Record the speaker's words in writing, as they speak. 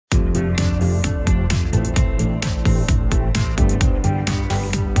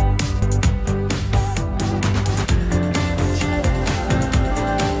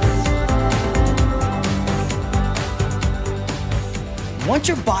Once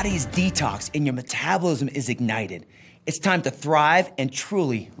your body is detoxed and your metabolism is ignited, it's time to thrive and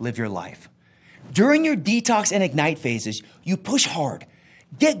truly live your life. During your detox and ignite phases, you push hard,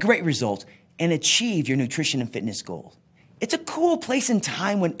 get great results, and achieve your nutrition and fitness goals. It's a cool place and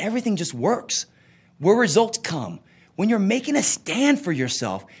time when everything just works, where results come, when you're making a stand for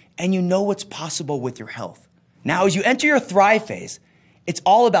yourself and you know what's possible with your health. Now, as you enter your thrive phase, it's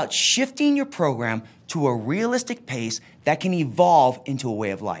all about shifting your program to a realistic pace that can evolve into a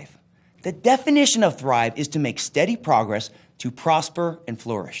way of life. The definition of thrive is to make steady progress, to prosper and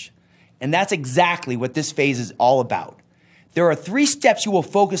flourish. And that's exactly what this phase is all about. There are 3 steps you will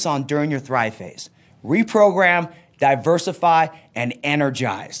focus on during your thrive phase: reprogram, diversify, and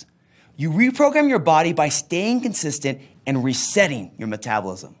energize. You reprogram your body by staying consistent and resetting your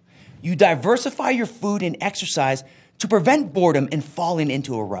metabolism. You diversify your food and exercise to prevent boredom and falling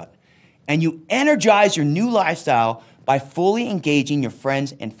into a rut. And you energize your new lifestyle by fully engaging your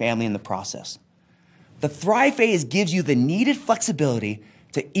friends and family in the process. The Thrive phase gives you the needed flexibility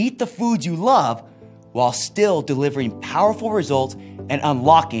to eat the foods you love while still delivering powerful results and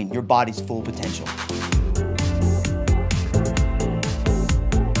unlocking your body's full potential.